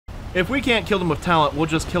If we can't kill them with talent, we'll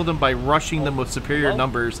just kill them by rushing them with superior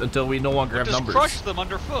numbers until we no longer have numbers. Just crush them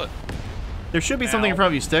underfoot. There should be something in front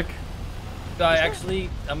of you, Stick. Actually,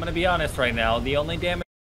 I'm gonna be honest right now. The only damage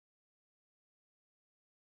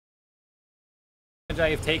I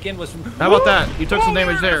have taken was from... How about that? You took some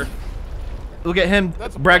damage there. Look at him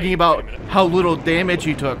bragging about how little damage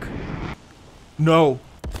he took. No.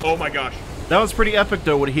 Oh my gosh. That was pretty epic,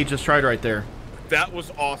 though, what he just tried right there. That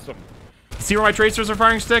was awesome. See where my tracers are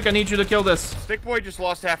firing, Stick? I need you to kill this. Stick Boy just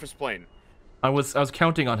lost half his plane. I was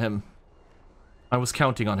counting on him. I was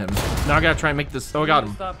counting on him. Now I gotta try and make this. Oh, I got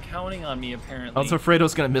him. Stop counting on me, apparently. I was afraid I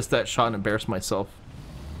was gonna miss that shot and embarrass myself.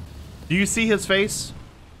 Do you see his face?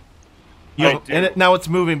 And now it's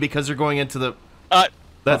moving because you're going into the...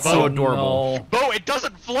 That's so adorable. No. Bo, it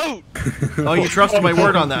doesn't float! Oh, you trusted my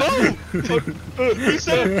word on that. Bo! You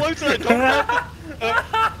said it floats and I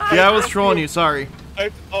don't Yeah, I was trolling you, sorry.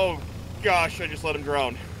 Oh, gosh, I just let him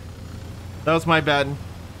drown. That was my bad.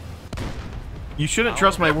 You shouldn't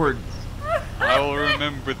trust my word. I will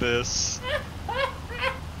remember this.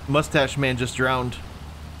 Mustache man just drowned.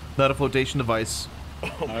 Not a flotation device.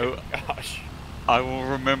 Oh my gosh. I will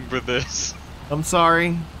remember this. I'm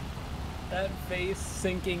sorry. That face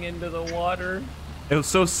sinking into the water. It was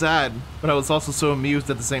so sad, but I was also so amused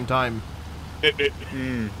at the same time.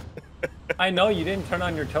 I know you didn't turn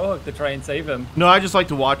on your tow hook to try and save him. No, I just like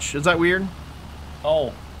to watch. Is that weird?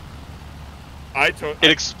 Oh. It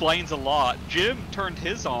explains a lot. Jim turned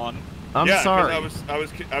his on. I'm sorry.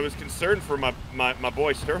 I was concerned for my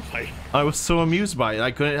boy Sterling. I was so amused by it.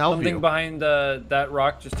 I couldn't help Something you. behind that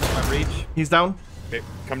rock just in my reach. He's down. Okay,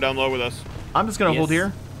 come down low with us. I'm just gonna hold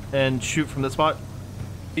here and shoot from this spot.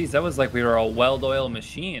 Jeez, that was like we were a well-oiled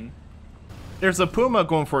machine. There's a puma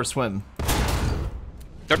going for a swim.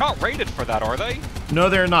 They're not rated for that, are they? No,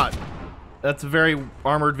 they're not. That's a very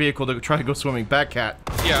armored vehicle to try to go swimming. Batcat.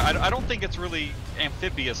 Yeah, I don't think it's really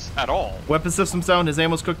amphibious at all. Weapon system's down. His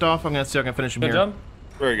ammo's cooked off. I'm gonna see if I can finish him here. Jump.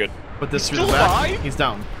 Very good. Put this He's through the still back. alive? He's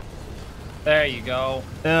down. There you go.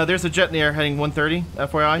 There's a jet in the air heading 130.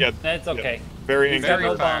 FYI. Yeah, That's okay. yeah. Very Very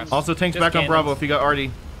angry. fast. Also, tanks Just back on cannons. Bravo. If you got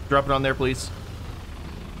Artie, drop it on there, please.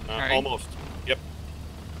 Alright. Almost. Yep.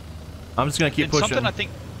 I'm just gonna keep And pushing. something I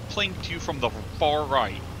think pinged to you from the far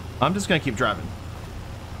right. I'm just gonna keep driving.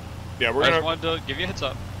 Yeah, I just wanted to give you a heads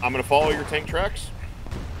up. I'm gonna follow your tank tracks.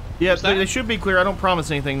 Yeah, What's that? they should be clear. I don't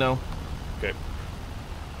promise anything, though. Okay.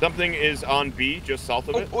 Something is on B, just south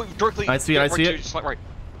of it. Oh, directly. I see it, I see it. Just right.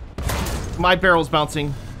 My barrel's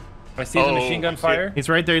bouncing. I see the machine gun fire. He's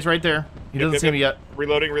right there. He's right there. He doesn't see me yet.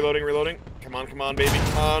 Reloading, reloading, reloading. Come on, baby.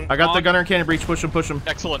 Come on. I got the gunner and cannon breach. Push him, push him.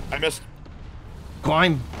 Excellent. I missed.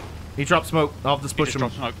 Climb. He dropped smoke. I'll just push him.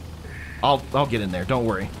 I'll get in there. Don't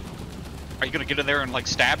worry. Are you gonna get in there and like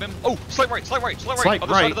stab him? Oh, slight right. Slight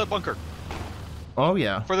Other right. side of the bunker. Oh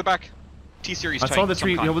yeah. Further back. T-series. I saw the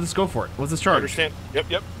tree. Yeah, we'll just go for it. What's this charge? Understand.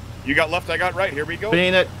 Yep. You got left, I got right. Here we go.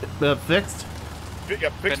 Bayonet fixed.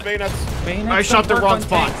 Yep, fixed bayonets. I shot the wrong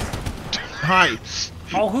spot. Hi.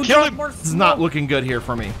 Oh, who Kill dropped him. more This is not looking good here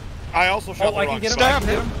for me. I also shot the I wrong can get him. spot. I can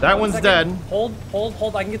get him. That one's dead. Hold.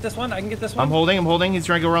 I can get this one. I'm holding. He's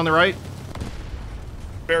trying to go around the right.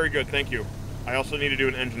 Very good, thank you. I also need to do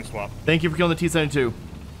an engine swap. Thank you for killing the T-72.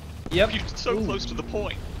 Yep. You're so close to the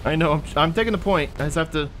point. I know. I'm taking the point. I just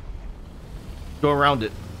have to go around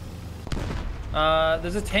it.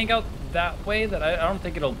 There's a tank out that way that I don't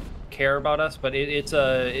think it'll care about us, but I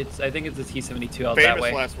think it's a T-72 out that way.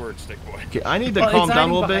 Famous last word, Stick Boy. Okay, I need to Well, calm it's down a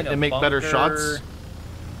hiding little bit behind a and make better bunker, shots.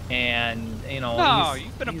 And no,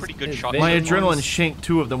 you've been a pretty good shot. My vision adrenaline was- shanked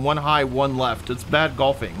two of them, one high, one left. It's bad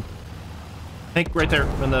golfing. Tank right there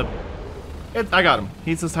in the... I got him.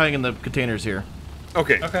 He's just hiding in the containers here.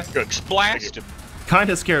 Okay, Okay. good. Blast him.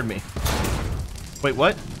 Kinda scared me. Wait,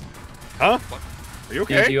 what? Huh? Are you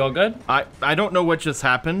okay? You all good? I don't know what just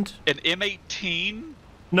happened. An M18.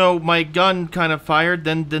 No, my gun kind of fired,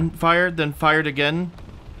 then didn't fire, then fired again.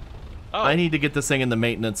 Oh, I need to get this thing into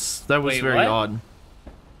maintenance. That was Wait, very what? odd.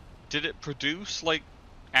 did it produce like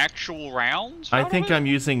actual rounds? I out of think it? I'm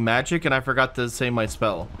using magic and I forgot to say my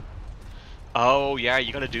spell. Oh yeah,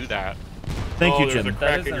 you gotta do that. Thank you, There's Jim. a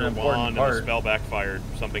crack is in an your important wand and part. the spell backfired.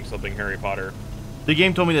 Something, Harry Potter. The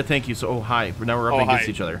game told me to thank you, so oh hi. Now we're up against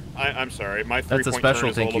each other. I'm sorry. My That's a three-point special turn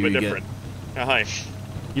is a thank little you bit you different. Hi.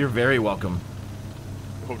 You're very welcome.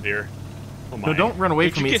 Oh dear. Oh my. No, don't run away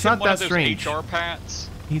Did from you me. get It's him not one that of those strange. HR pats?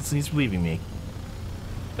 He's leaving me.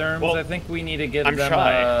 Therms, Well, I think we need to give I'm them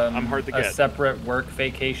shy. I'm hard to a get. separate work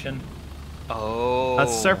vacation. Oh. A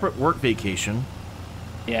separate work vacation.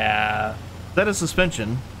 Yeah. Is that a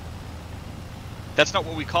suspension? That's not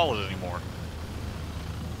what we call it anymore.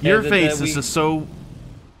 Your Yeah, face is just so...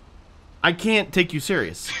 I can't take you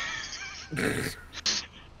serious.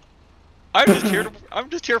 I'm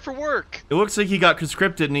just here for work. It looks like he got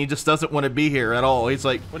conscripted and he just doesn't want to be here at all. He's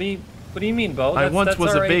like, What do you mean, Bo? I once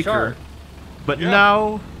was a baker, HR. but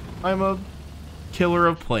now I'm a killer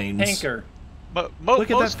of planes. Tanker.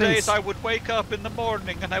 Most days I would wake up in the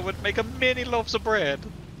morning and I would make a mini loaves of bread.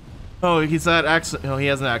 Oh, he's that accent. No, he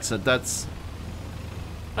has an accent. That's.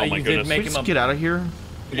 Oh my goodness. Can we just get out of here?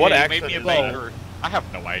 What Yeah, accent made me a is that? baker. I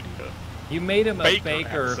have no idea. You made him a Baker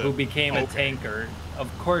baker accent. who became a tanker.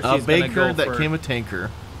 Of course A he's gonna baker go that for... became a tanker.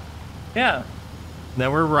 Yeah.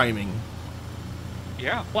 Now we're rhyming.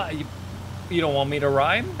 Yeah. What? You don't want me to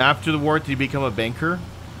rhyme? After the war, did you become a banker?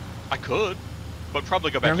 I could, but probably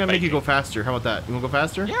go Here, back I'm to gonna make you baking. go faster. How about that? You wanna go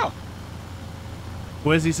faster? Yeah.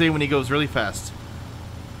 What does he say when he goes really fast?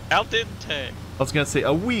 Al dente. I was gonna say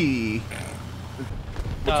a wee.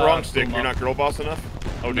 What's wrong, Stick? Puma. You're not girl boss enough?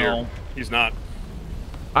 Oh dear. No. He's not.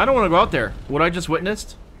 I don't want to go out there. What I just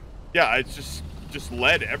witnessed? Yeah, it's just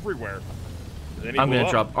lead everywhere. And then he I'm blew gonna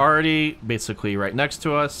up. drop Artie basically right next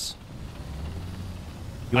to us.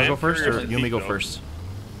 You wanna I go am first, or curious you to want me to see, go though. first?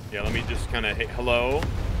 Yeah, let me just kind of hit hello.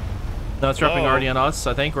 No, it's dropping Hello? Artie on us,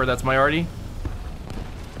 I think, or that's my Artie.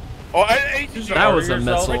 Oh, That was a yourself?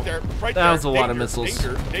 missile. Right there, right That there. was a lot of Danger, missiles.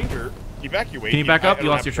 Danger. Evacuate. Can you back I up? don't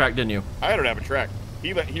You lost have your a track, didn't you? I don't have a track.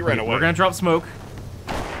 He ran away. We're gonna drop smoke.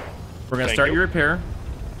 We're gonna Thank start you. your repair.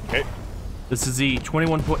 Okay. This is the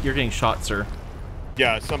 21 point. You're getting shot, sir.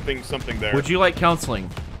 Yeah, something there. Would you like counseling?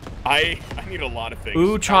 I need a lot of things.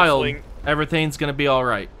 Ooh, child. Counseling, Everything's gonna be all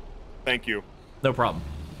right. Thank you. No problem.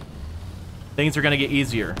 Things are gonna get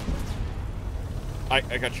easier. I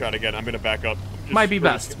got shot again. I'm gonna back up. Just Might be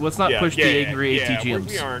best. Let's not push the angry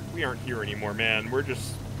ATGMs. We aren't here anymore, man. We're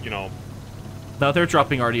just, you know. No, they're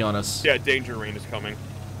dropping Artie on us. Yeah, danger rain is coming.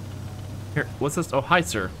 Here, what's this? Oh, hi,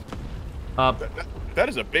 sir. That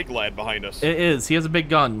is a big lad behind us. It is. He has a big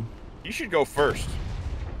gun. You should go first.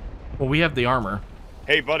 Well, we have the armor.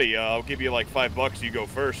 Hey, buddy, I'll give you like $5. You go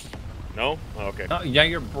first. No? Oh, okay. Yeah,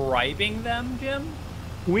 you're bribing them, Jim?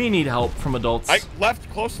 We need help from adults. Left,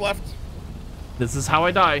 close left. This is how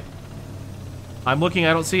I die. I'm looking.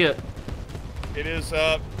 I don't see it. It is,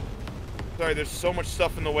 sorry, there's so much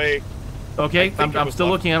stuff in the way. Okay, I'm still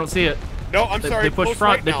left. looking. I don't see it. No, I'm sorry. They push close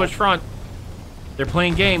front. right They now. push front. They're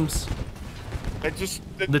playing games. The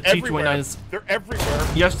T-29s. They're everywhere.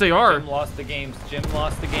 Yes, they are. Jim lost the games. Jim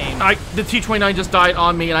lost the game. The T-29 just died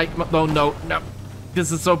on me, and oh no.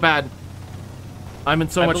 This is so bad. I'm in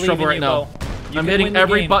so much trouble right now. I'm hitting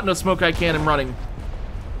every button of smoke I can and running.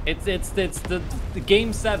 It's the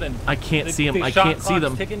game 7. I can't see them. The I shot can't see clock's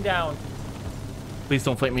them. ticking down. Please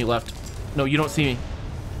don't flank me left. No, you don't see me.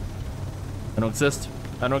 I don't exist.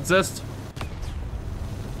 I don't exist.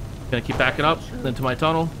 Gonna keep backing up into my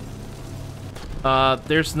tunnel.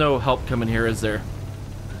 There's no help coming here, is there?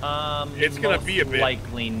 It's gonna be a bit.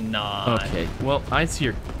 Likely not. Okay. Well, I see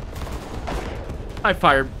your. I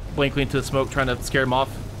fired blankly into the smoke, trying to scare him off.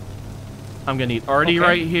 I'm gonna need Artie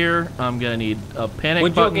right here. I'm gonna need a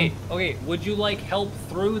panic button. Okay. Would you like help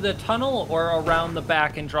through the tunnel or around the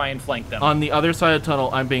back and try and flank them? On the other side of the tunnel,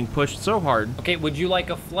 I'm being pushed so hard. Okay. Would you like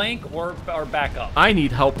a flank or back up? I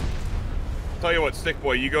need help. Tell you what, Stick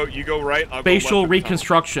Boy, you go right. I'll Facial go left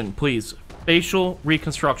reconstruction, please. Facial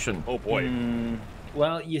reconstruction. Oh boy.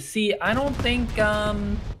 Well, you see, I don't think.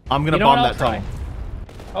 I'm gonna you know bomb what, that tunnel.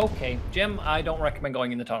 Okay, Jim, I don't recommend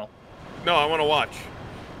going in the tunnel. No, I want to watch.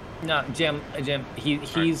 No, Jim,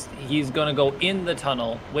 he's gonna go in the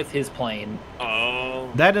tunnel with his plane.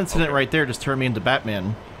 Oh. That incident right there just turned me into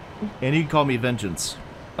Batman, and you can call me Vengeance.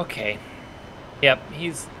 Okay. Yep,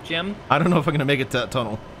 Jim. I don't know if I'm gonna make it to that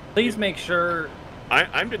tunnel. Please make sure.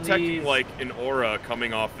 I'm detecting Please. like an aura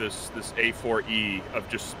coming off this A4E of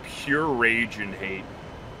just pure rage and hate.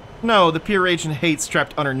 No, the pure rage and hate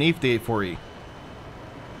strapped underneath the A4E.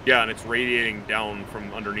 Yeah, and it's radiating down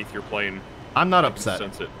from underneath your plane. I'm not I upset.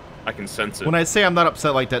 can sense it. I can sense it. When I say I'm not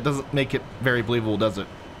upset like that, doesn't make it very believable, does it?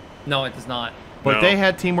 No, it does not. But No. they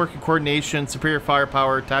had teamwork and coordination, superior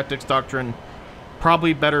firepower, tactics, doctrine,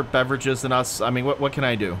 probably better beverages than us. I mean, what can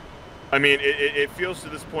I do? I mean, it feels to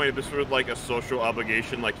this point a bit sort of like a social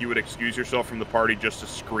obligation, like you would excuse yourself from the party just to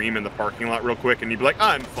scream in the parking lot real quick, and you'd be like,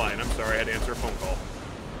 I'm fine, I'm sorry, I had to answer a phone call.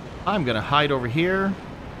 I'm gonna hide over here.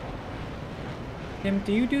 Jim,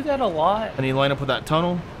 do you do that a lot? And you line up with that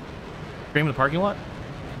tunnel. Scream in the parking lot?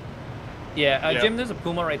 Yeah, Yeah. Jim, there's a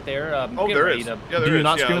Puma right there. Oh, get there ready is. to- Yeah, there Do you is.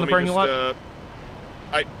 not Yeah, scream in let the me parking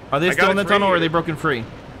just, Are they I still got in the it tunnel, or are free. they broken free?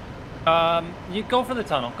 You go for the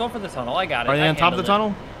tunnel. Go for the tunnel. I got it. Are they I on top of the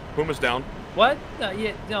handled tunnel? Puma's down. it. What?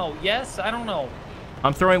 Yeah, no. Yes. I don't know.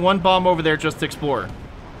 I'm throwing one bomb over there just to explore.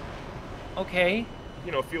 Okay.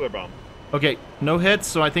 You know, feeler bomb. Okay, no hits,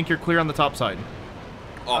 so I think you're clear on the top side.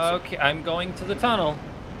 Awesome. Okay, I'm going to the tunnel.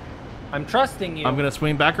 I'm trusting you. I'm gonna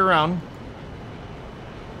swing back around.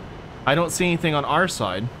 I don't see anything on our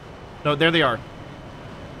side. No, there they are.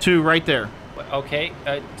 2 right there. Okay,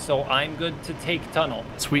 so I'm good to take tunnel.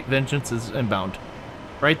 Sweet vengeance is inbound.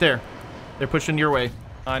 Right there. They're pushing your way.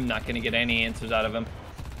 I'm not going to get any answers out of him.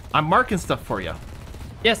 I'm marking stuff for you.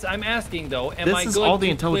 Yes, I'm asking though. This is all the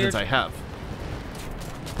intelligence I have.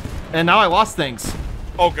 And now I lost things.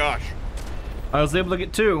 Oh gosh. I was able to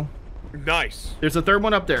get 2. Nice. There's a 3rd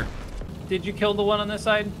one up there. Did you kill the one on this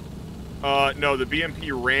side? No, the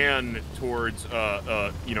BMP ran towards,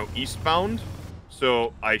 eastbound.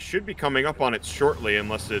 So I should be coming up on it shortly,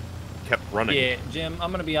 unless it kept running. Yeah, Jim,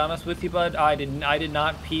 I'm gonna be honest with you, bud. I did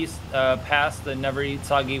not pass the never eat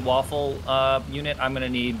soggy waffle unit. I'm gonna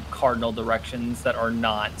need cardinal directions that are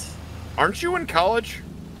not. Aren't you in college?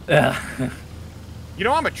 Yeah. You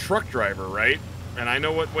know I'm a truck driver, right? And I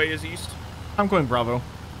know what way is east. I'm going Bravo.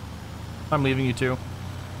 I'm leaving you 2.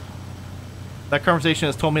 That conversation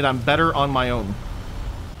has told me that I'm better on my own.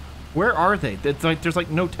 Where are they? There's like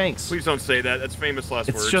no tanks. Please don't say that. That's famous last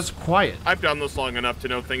words. It's just quiet. I've done this long enough to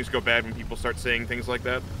know things go bad when people start saying things like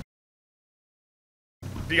that.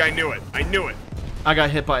 See, I knew it. I knew it. I got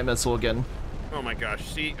hit by a missile again. Oh my gosh.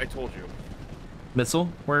 See, I told you. Missile?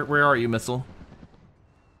 Where are you, missile?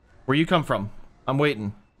 Where you come from? I'm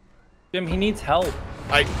waiting. Jim, he needs help.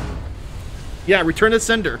 Yeah, return to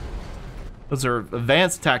sender. Those are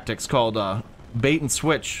advanced tactics called bait and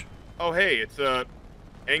switch. Oh hey, it's a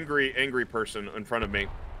angry person in front of me.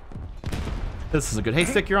 This is a good. Hey,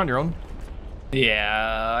 Stick, you're on your own.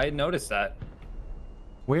 Yeah, I noticed that.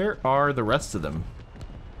 Where are the rest of them?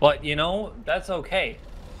 But you know, that's okay.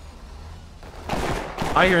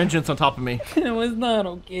 I hear engines on top of me. It was not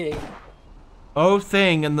okay. Oh,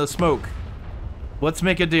 thing in the smoke. Let's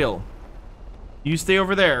make a deal. You stay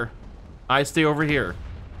over there. I stay over here.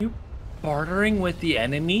 You bartering with the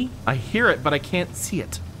enemy? I hear it, but I can't see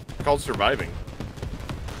it. It's called surviving.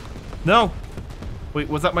 No. Wait,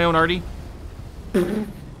 was that my own Artie? Wait,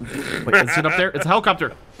 is it up there? It's a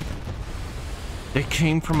helicopter. It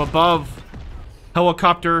came from above.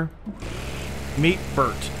 Helicopter. Meet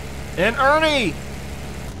Bert. And Ernie!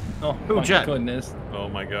 Oh, Ooh, my Jet. goodness. Oh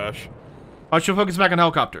my gosh. I should focus back on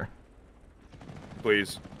helicopter.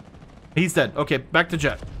 Please. He's dead. Okay, back to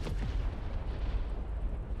Jet.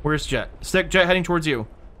 Where's Jet? Stick, Jet heading towards you.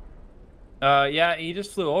 Yeah, he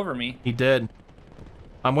just flew over me. He did.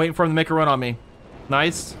 I'm waiting for him to make a run on me.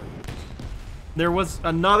 Nice. There was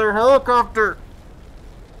another helicopter.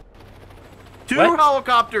 2 What?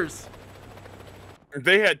 helicopters.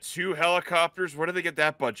 They had 2 helicopters. Where did they get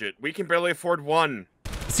that budget? We can barely afford 1.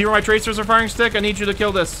 See where my tracers are firing, Stick? I need you to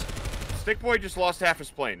kill this. Stick Boy just lost half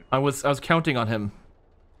his plane. I was counting on him.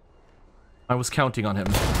 I was counting on him.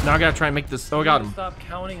 Now I gotta try and make this. Oh, I got him. Stop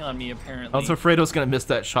counting on me, apparently. I was afraid I was gonna miss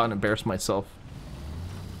that shot and embarrass myself.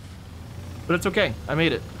 But it's okay. I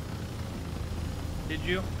made it. Did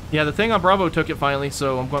you? Yeah, the thing on Bravo took it finally,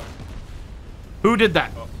 so I'm going. Who did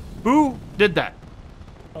that? Who did that?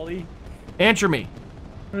 Heli. Answer me.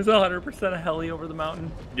 There's 100% a heli over the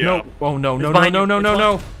mountain. Yeah. No. Oh no no It's no behind no you. no It's no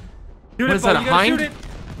no. Shoot What it, is that? Bo, A you gotta hind? shoot it.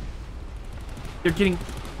 You're getting.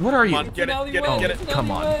 What are you? Come on, get it, get Oh, it, get it.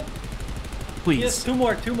 come on. Please. Yes, two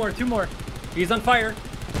more. He's on fire.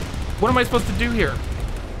 What am I supposed to do here?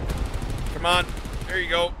 Come on. There you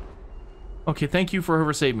go. Okay, thank you for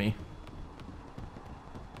whoever saved me.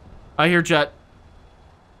 I hear Jet.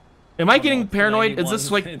 Am I getting paranoid? Is this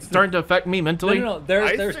like starting to affect me mentally? No.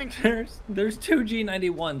 There's 2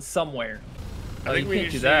 G91s somewhere. I think we can't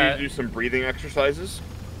need do to that. do some breathing exercises.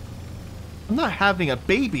 I'm not having a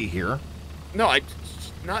baby here. No,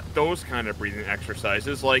 not those kind of breathing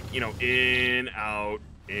exercises. Like, in, out,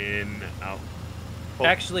 in, out. Oh.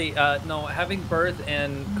 Actually, no, having birth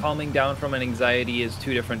and calming down from an anxiety is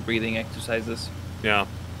 2 different breathing exercises. Yeah.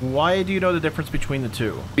 Why do you know the difference between the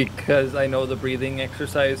 2? Because I know the breathing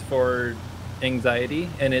exercise for anxiety,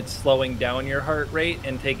 and it's slowing down your heart rate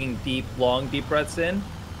and taking long, deep breaths in.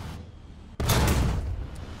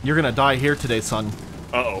 You're gonna die here today, son.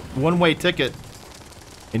 Uh-oh. One-way ticket,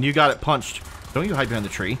 and you got it punched. Don't you hide behind the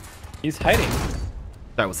tree. He's hiding.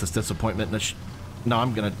 That was his disappointment. No,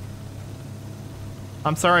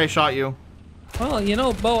 I'm sorry I shot you.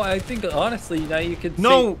 Well, Bo, I think honestly now you could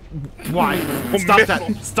No! Why? Stop Missile.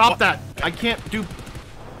 that! Stop that! I can't do...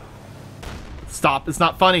 Stop, it's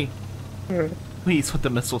not funny. Please, let the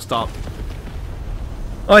missile stop.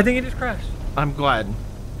 Oh, I think he just crashed. I'm glad.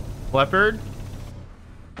 Leopard?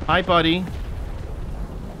 Hi, buddy. You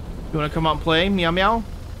wanna come out and play? Meow meow?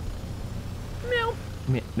 Meow.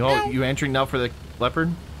 No, you answering now for the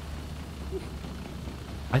leopard?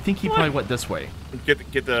 I think he probably went this way. Get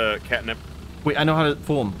the catnip. Wait, I know how to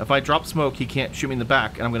fool him. If I drop smoke, he can't shoot me in the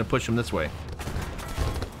back, and I'm going to push him this way.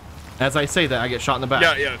 As I say that, I get shot in the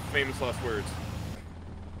back. Yeah, famous last words.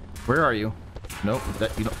 Where are you? Nope,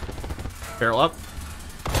 that you don't. Barrel up.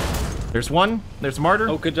 There's one. There's a martyr.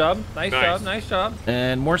 Oh, good job. Nice job. Nice job.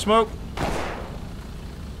 And more smoke.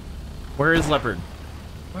 Where is Leopard?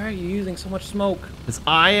 Why are you using so much smoke? Because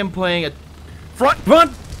I am playing a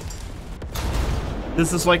front.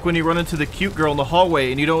 This is like when you run into the cute girl in the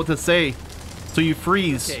hallway and you don't know what to say, so you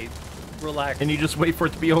freeze. Okay, relax. And you just wait for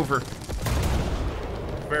it to be over.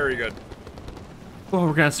 Very good. Oh,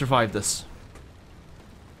 we're gonna survive this.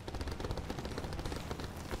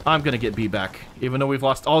 I'm gonna get B back. Even though we've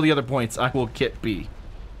lost all the other points, I will get B.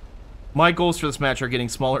 My goals for this match are getting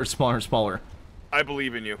smaller, smaller, smaller. I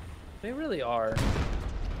believe in you. They really are. You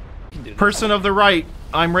can do this. Person of the right,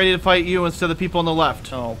 I'm ready to fight you instead of the people on the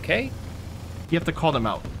left. Okay. You have to call them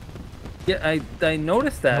out. Yeah, I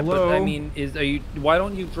noticed that. Hello? But I mean, why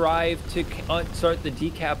don't you drive to start the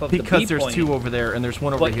decap of the B point? Because there's two over there and there's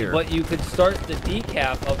one over here. But you could start the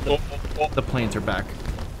decap of the. The planes are back.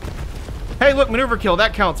 Hey, look, maneuver kill.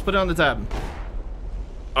 That counts. Put it on the tab.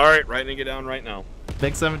 All right, writing it down right now.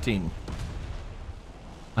 Make 17.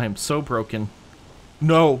 I am so broken.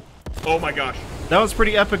 No. Oh my gosh. That was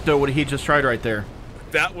pretty epic, though, what he just tried right there.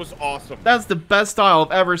 That was awesome. That's the best style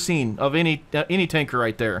I've ever seen of any tanker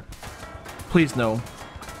right there. Please, no.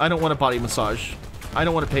 I don't want a body massage. I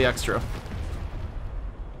don't want to pay extra.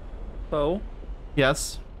 So,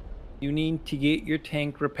 Yes. you need to get your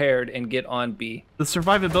tank repaired and get on B. The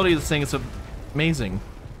survivability of this thing is amazing.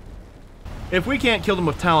 If we can't kill them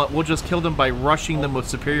with talent, we'll just kill them by rushing them with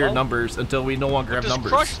superior numbers until we no longer have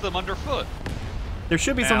numbers. Just crush them underfoot. There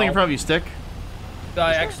should be something in front of you, Stick.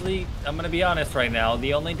 Actually, I'm gonna be honest right now.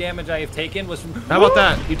 The only damage I have taken was from. How about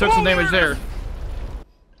that? You took some damage there.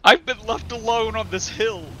 I've been left alone on this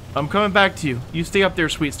hill. I'm coming back to you. You stay up there,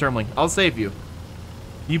 sweet Sturmling. I'll save you.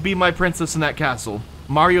 You be my princess in that castle.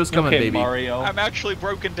 Mario's coming, baby. Mario. I'm actually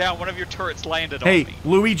broken down. One of your turrets landed Hey, on me.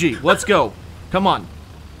 Luigi, let's go. Come on.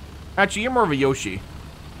 Actually, you're more of a Yoshi.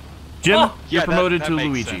 Jim, Oh, you're promoted that to makes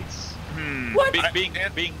Luigi. sense. What?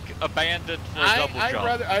 Being abandoned for a double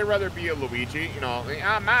jump. I'd rather be a Luigi. You know,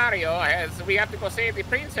 Mario. We have to go save the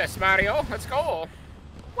princess, Mario. Let's go.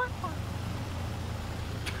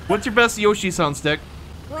 What's your best Yoshi sound, Stick?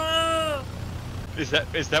 Is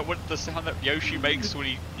that what the sound that Yoshi makes when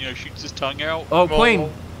he shoots his tongue out? Oh,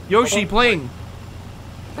 plane. Yoshi, plane.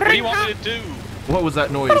 What do you want me to do? What was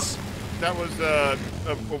that noise? That was a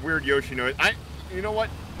weird Yoshi noise. You know what?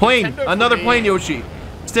 Plane. Nintendo for Another me- plane, Yoshi.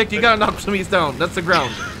 Stick, you gotta knock some of these down. That's the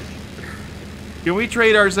ground. Can we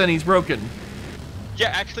trade ours then? He's broken. Yeah,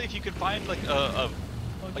 actually, if you can find like a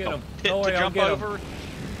Get him. pit Don't worry, to I'll jump get him. over,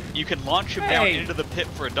 you can launch him down Hey. into the pit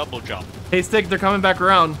for a double jump. Hey, Stick, they're coming back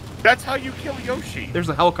around. That's how you kill Yoshi. There's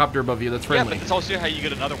a helicopter above you that's Yeah, friendly. but that's also how you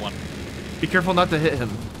get another one. Be careful not to hit him.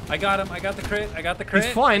 I got him. I got the crit. I got the crit.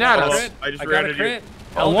 flying at I got us. a crit. I just I got ran a into you. crit.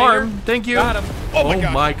 Alarm. Elevator. Thank you. Got him. Oh my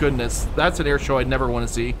gosh. Goodness. That's an air show I'd never want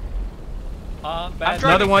to see. I'm Bad. driving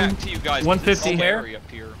Another one, back to you guys. 150. Area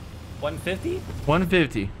up here. 150?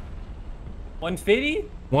 150. 150?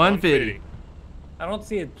 150. I don't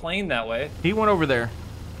see it playing that way. He went over there.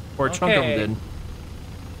 Or a chunk of Okay. them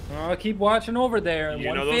did. I'll keep watching over there. You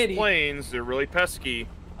know 150. those planes, they're really pesky.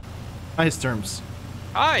 Hi, Sturms.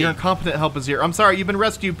 Hi. Your incompetent help is here. I'm sorry, you've been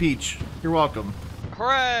rescued, Peach. You're welcome.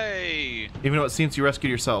 Hooray! Even though it seems you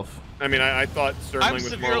rescued yourself. I mean, I thought I'm Sturmling was more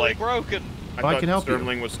severely like... broken. I Oh, I thought can help you.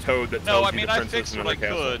 Sturmling was Toad that No, tells I you mean the I princess fixed in what I another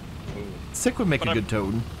castle. could. Sick would make But a I'm- good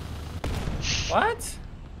toad. What?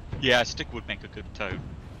 Yeah, Stick would make a good toad.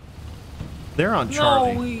 They're on No,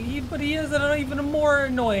 Charlie. but he has an even more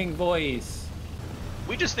annoying voice.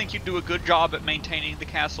 We just think you do a good job at maintaining the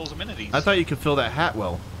castle's amenities. I thought you could fill that hat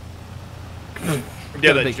well. Yeah,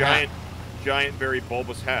 Got a that big giant, very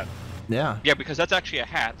bulbous hat. Yeah. Yeah, because that's actually a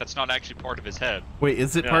hat. That's not actually part of his head. Wait,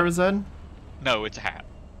 is it Yeah. part of his head? No, it's a hat.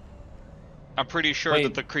 I'm pretty sure Wait,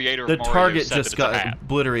 that the creator The of Mario target said just that it's got a hat.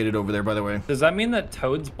 obliterated over there, by the way. Does that mean that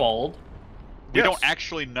Toad's bald? We Yes. don't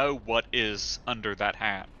actually know what is under that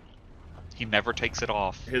hat. He never takes it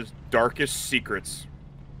off. His darkest secrets.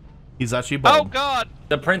 He's actually Oh bald. God!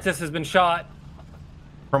 The princess has been shot.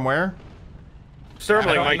 From where?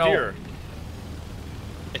 Sturmling, don't my know. dear.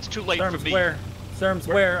 It's too late for Serms me. where? Serms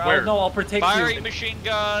where? Where? Oh no, I'll protect Firing you. machine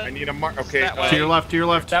gun. I need a mark. Okay, That way. To your left, to your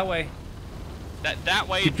left. That way. That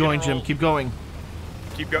way. Keep going, General. Jim. Keep going.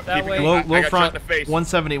 keep going. That way. Low, I low got front. shot in the face.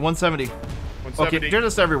 170, 170. 170. Okay, they're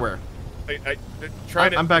just everywhere.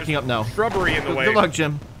 I'm backing up now. Shrubbery in the way. Good luck,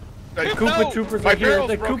 Jim. Koopa Troopers My are here. barrel's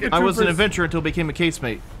The broken. Koopa I was an Troopers. adventurer until I became a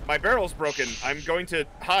casemate. My barrel's broken. I'm going to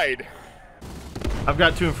hide. I've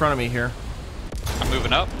got 2 in front of me here. I'm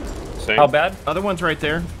moving up. Same. How bad? Other one's right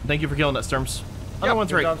there. Thank you for killing that, Sturms. Other one's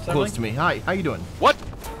good right job, close Sterling. to me. Hi, how you doing? What?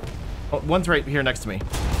 Oh, one's right here next to me.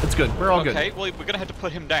 It's good. We're all Okay, good. well, we're gonna have to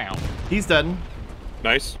put him down. He's dead.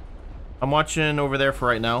 Nice. I'm watching over there for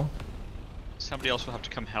right now. Somebody else will have to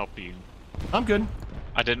come help you. I'm good.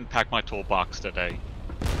 I didn't pack my toolbox today.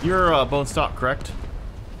 You're bone stock, correct?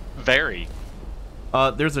 Very.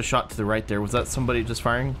 There's a shot to the right there. Was that somebody just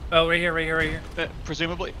firing? Oh, right here, right here, right here.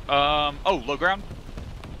 Presumably. Oh, low ground?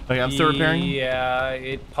 Okay, I'm still repairing. Yeah,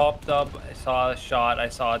 it popped up. I saw a shot. I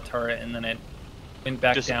saw a turret, and then it went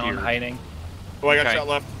back down, Disappeared. hiding. Oh, I got Okay. shot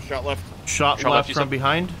left. Shot left. Shot Shot left, left you from said?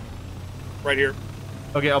 behind. Right here.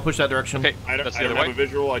 Okay, I'll push that direction. Okay, I don't, that's I the don't other have way. a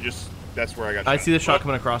visual. That's where I got shot. I see the shot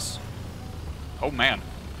coming across. Oh, man.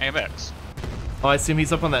 AMX. Oh, I see him.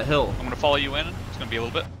 He's up on that hill. I'm gonna follow you in. It's gonna be a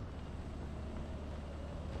little bit.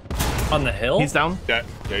 On the hill? He's down. Yeah,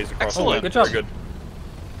 he's across Excellent. the Good job. Very good.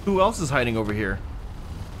 Who else is hiding over here?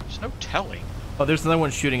 There's no telling. Oh, there's another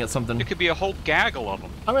one shooting at something. It could be a whole gaggle of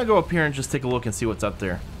them. I'm gonna go up here and just take a look and see what's up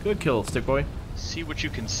there. Good kill, stick boy. See what you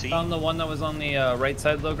can see. Found the one that was on the right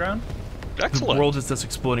side low ground. The Excellent. world is just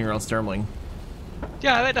exploding around Sturmling.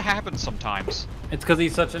 Yeah, that happens sometimes. It's because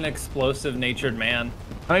he's such an explosive-natured man.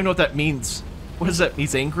 I don't even know what that means. What is that?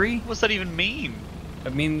 He's angry? What does that even mean? I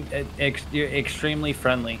mean, you're extremely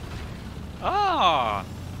friendly. Ah.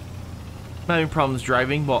 Not having problems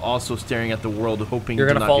driving while also staring at the world, hoping You're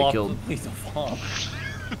to gonna not fall get off. killed. Please don't fall off.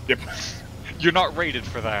 Yep. You're not rated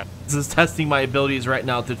for that. This is testing my abilities right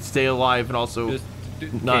now to stay alive and also Just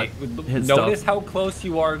not hit notice stuff. how close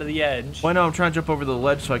you are to the edge. Why not? I'm trying to jump over the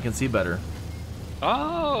ledge so I can see better.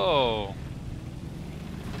 Oh.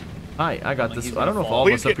 Hi, I got He's this. gonna I don't know if fall. all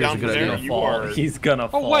of Please us up get here is a down good from there. idea. You are- He's gonna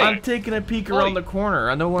fall. wait. I'm taking a peek around the corner.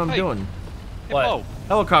 I know what I'm Wait. doing. What? Oh.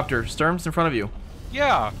 Helicopter, Sturms in front of you.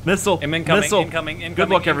 Yeah. Missile. Incoming, Missile. incoming, Good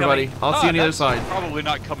luck, incoming. everybody. I'll see you on the other That's side. Probably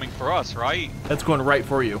not coming for us, right? That's going right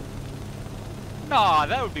for you. Nah,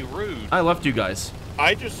 that would be rude. I left you guys.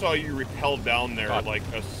 I just saw you repel down there God. like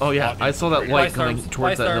a Oh yeah, spot I saw that in- light Bye, coming Sturms.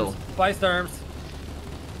 towards Bye, that Sturms. hill. Bye, Sturms.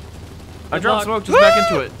 I Good dropped luck. smoke just back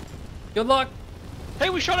into it. Good luck. Hey,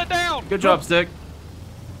 we shot it down! Good job, Stick.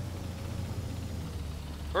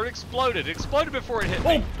 Or it exploded. It exploded before it hit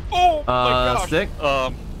me. Oh my gosh. Stick.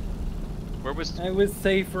 Where was... I was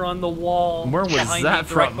safer on the wall. Where was Behind that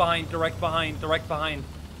me, direct from? behind, direct behind, direct behind.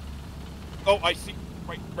 Oh, I see.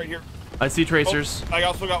 Right here. I see tracers. Oh, I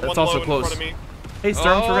also got That's one also low close. in front of me. Hey,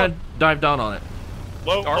 Sturms, Oh. we're gonna dive down on it.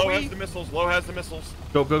 Low Are we? has the missiles. Low has the missiles.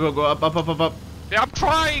 Go, go, go, go, up, up, up, up, up. Yeah, I'm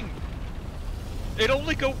trying! It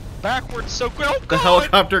only go backwards so quick. Oh, The God!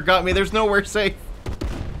 helicopter got me. There's nowhere safe.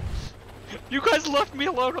 You guys left me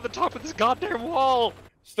alone on the top of this goddamn wall!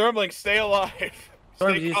 Sturmling, stay alive.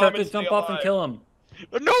 Sturms, Stay you just calm have to and stay jump off and alive. kill him.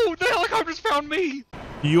 No, the helicopter's found me!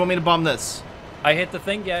 You want me to bomb this? I hit the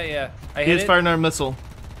thing. Yeah. I He hit is it. firing another missile.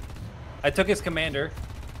 I took his commander.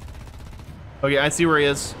 Okay, I see where he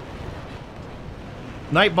is.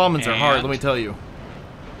 Night bombings are hard, And? let me tell you.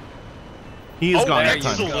 He is Oh, gone there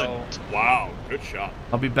that you time. go. Wow, good shot.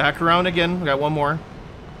 I'll be back around again. We got one more.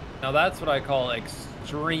 Now that's what I call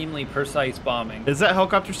extremely precise bombing. Is that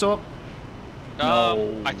helicopter still up?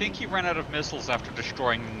 No. I think he ran out of missiles after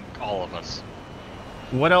destroying all of us.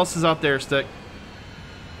 What else is out there, Stick?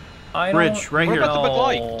 I Bridge, don't right What here. about the know.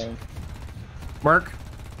 light? Mark?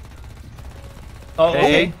 Oh,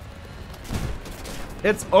 Hey.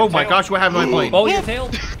 It's, oh my gosh, what happened to my plane? Oh, your tail.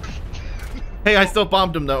 Hey, I still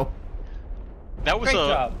bombed him though. That was Great a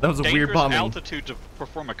job. That was a weird dangerous bombing. altitude to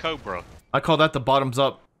perform a Cobra. I call that the bottoms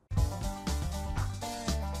up.